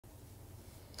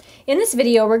In this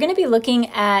video, we're going to be looking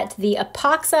at the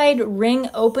epoxide ring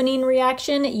opening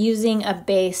reaction using a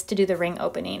base to do the ring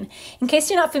opening. In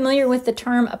case you're not familiar with the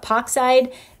term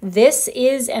epoxide, this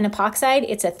is an epoxide.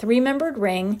 It's a three-membered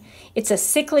ring. It's a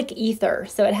cyclic ether,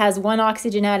 so it has one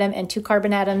oxygen atom and two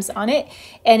carbon atoms on it,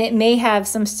 and it may have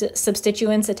some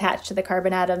substituents attached to the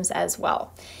carbon atoms as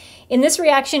well. In this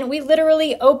reaction, we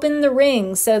literally open the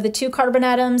ring. So the two carbon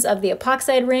atoms of the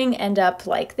epoxide ring end up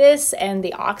like this, and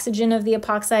the oxygen of the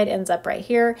epoxide ends up right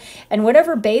here. And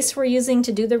whatever base we're using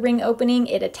to do the ring opening,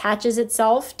 it attaches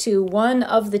itself to one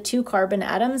of the two carbon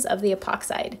atoms of the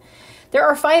epoxide. There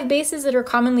are 5 bases that are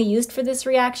commonly used for this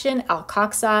reaction: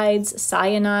 alkoxides,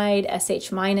 cyanide, SH-,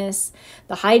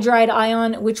 the hydride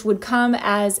ion, which would come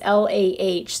as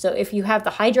LAH. So if you have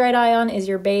the hydride ion as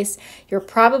your base, you're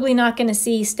probably not going to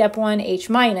see step 1 H-.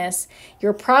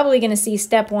 You're probably going to see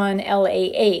step 1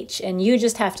 LAH, and you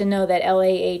just have to know that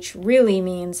LAH really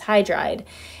means hydride.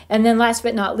 And then last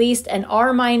but not least, an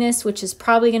R-, which is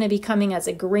probably going to be coming as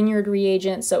a Grignard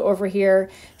reagent. So over here,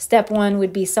 step 1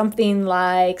 would be something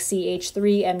like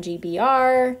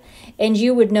CH3MgBr, and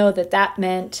you would know that that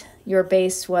meant your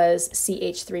base was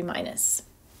CH3-.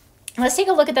 Let's take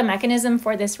a look at the mechanism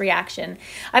for this reaction.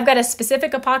 I've got a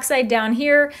specific epoxide down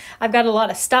here. I've got a lot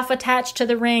of stuff attached to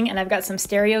the ring, and I've got some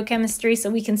stereochemistry, so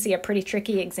we can see a pretty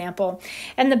tricky example.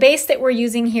 And the base that we're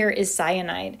using here is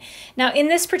cyanide. Now, in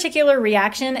this particular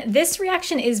reaction, this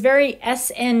reaction is very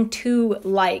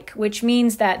SN2-like, which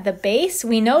means that the base,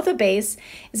 we know the base,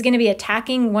 is going to be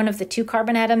attacking one of the two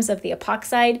carbon atoms of the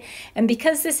epoxide. And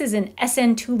because this is an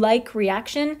SN2-like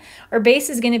reaction, our base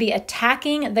is going to be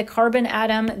attacking the carbon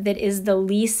atom that is the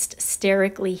least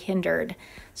sterically hindered.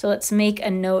 So let's make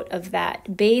a note of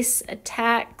that. Base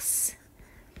attacks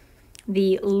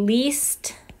the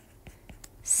least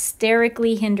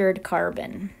sterically hindered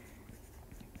carbon.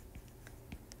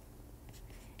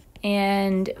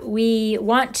 And we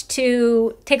want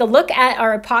to take a look at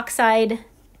our epoxide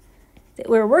that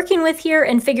we're working with here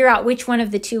and figure out which one of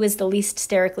the two is the least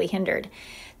sterically hindered.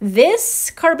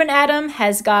 This carbon atom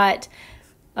has got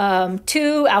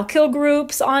 2 alkyl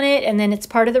groups on it, and then it's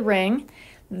part of the ring.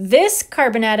 This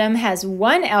carbon atom has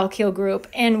 1 alkyl group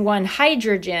and 1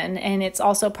 hydrogen, and it's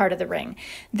also part of the ring.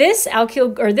 This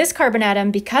carbon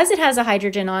atom, because it has a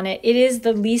hydrogen on it, it is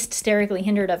the least sterically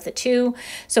hindered of the two.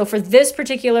 So for this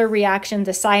particular reaction,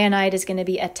 the cyanide is going to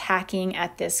be attacking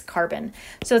at this carbon.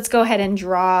 So let's go ahead and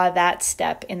draw that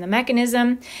step in the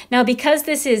mechanism. Now, because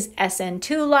this is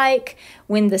SN2-like,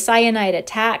 when the cyanide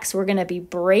attacks, we're going to be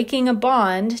breaking a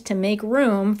bond to make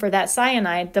room for that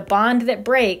cyanide. The bond that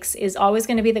breaks is always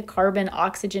going to be the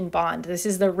carbon-oxygen bond. This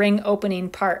is the ring opening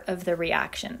part of the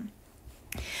reaction.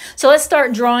 So let's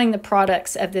start drawing the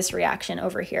products of this reaction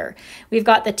over here. We've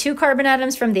got the 2 carbon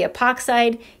atoms from the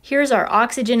epoxide. Here's our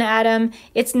oxygen atom.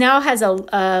 It now has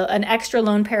an extra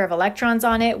lone pair of electrons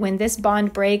on it. When this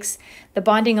bond breaks, the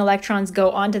bonding electrons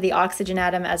go onto the oxygen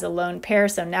atom as a lone pair,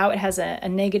 so now it has a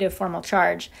negative formal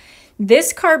charge.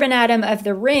 This carbon atom of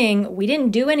the ring, we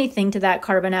didn't do anything to that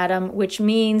carbon atom, which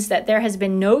means that there has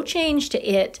been no change to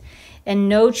it and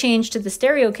no change to the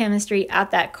stereochemistry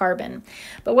at that carbon.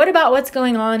 But what about what's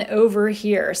going on over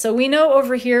here? So we know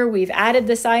over here we've added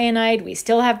the cyanide, we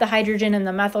still have the hydrogen and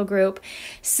the methyl group.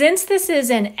 Since this is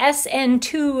an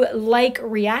SN2-like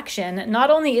reaction,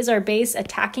 not only is our base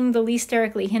attacking the least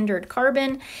sterically hindered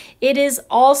carbon, it is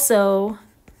also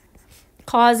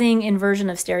causing inversion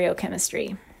of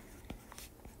stereochemistry,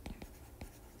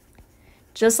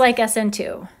 just like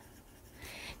SN2.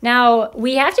 Now,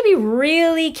 we have to be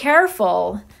really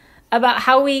careful about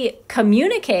how we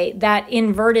communicate that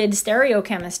inverted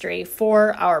stereochemistry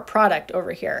for our product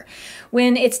over here.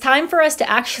 When it's time for us to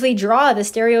actually draw the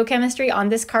stereochemistry on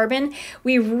this carbon,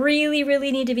 we really, really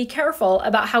need to be careful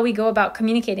about how we go about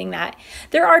communicating that.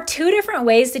 There are 2 different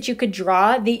ways that you could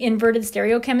draw the inverted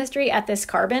stereochemistry at this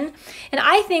carbon. And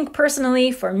I think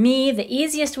personally, for me, the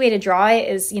easiest way to draw it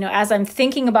is, as I'm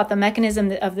thinking about the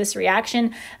mechanism of this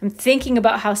reaction, I'm thinking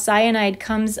about how cyanide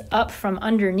comes up from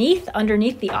underneath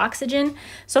the oxygen.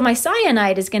 So my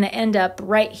cyanide is going to end up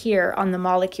right here on the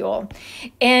molecule.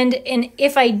 And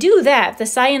if I do that, the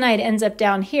cyanide ends up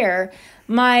down here,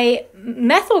 my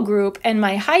methyl group and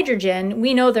my hydrogen,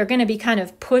 we know they're going to be kind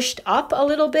of pushed up a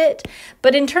little bit,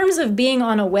 but in terms of being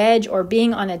on a wedge or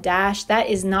being on a dash, that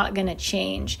is not going to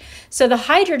change. So the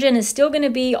hydrogen is still going to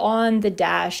be on the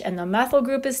dash and the methyl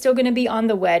group is still going to be on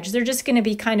the wedge. They're just going to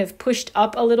be kind of pushed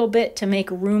up a little bit to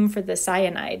make room for the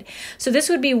cyanide. So this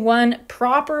would be one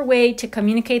proper way to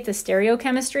communicate the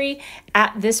stereochemistry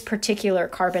at this particular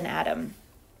carbon atom.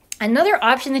 Another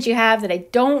option that you have that I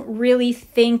don't really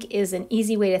think is an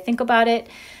easy way to think about it,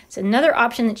 So another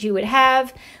option that you would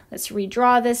have, let's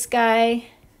redraw this guy,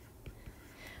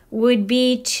 would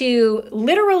be to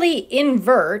literally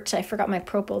invert, I forgot my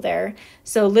propyl there,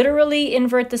 so literally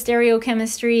invert the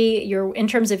stereochemistry in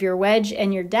terms of your wedge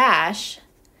and your dash.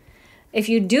 If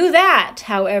you do that,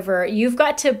 however, you've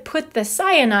got to put the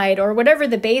cyanide, or whatever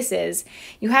the base is,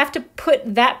 you have to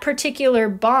put that particular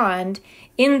bond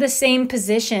in the same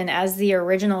position as the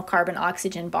original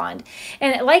carbon-oxygen bond.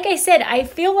 And like I said, I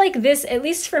feel like this, at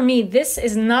least for me, this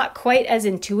is not quite as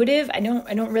intuitive. I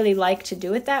don't really like to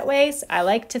do it that way. So I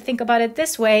like to think about it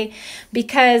this way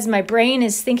because my brain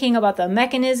is thinking about the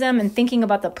mechanism and thinking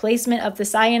about the placement of the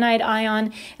cyanide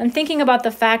ion and thinking about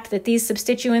the fact that these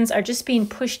substituents are just being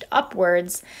pushed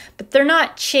upwards, but they're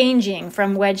not changing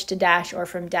from wedge to dash or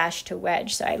from dash to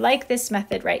wedge. So I like this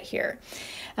method right here.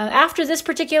 After this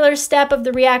particular step of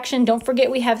the reaction, don't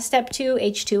forget we have step 2,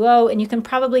 H2O, and you can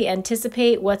probably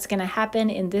anticipate what's going to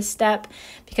happen in this step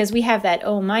because we have that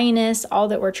O-. All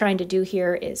that we're trying to do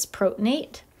here is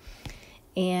protonate,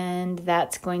 and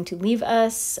that's going to leave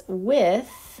us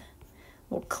with,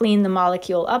 we'll clean the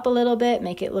molecule up a little bit,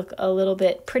 make it look a little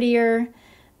bit prettier.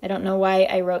 I don't know why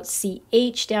I wrote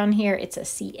CH down here. It's a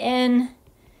CN.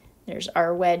 There's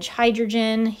our wedge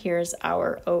hydrogen. Here's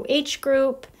our OH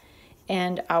group,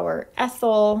 and our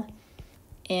ethyl,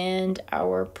 and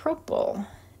our propyl.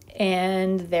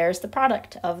 And there's the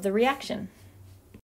product of the reaction.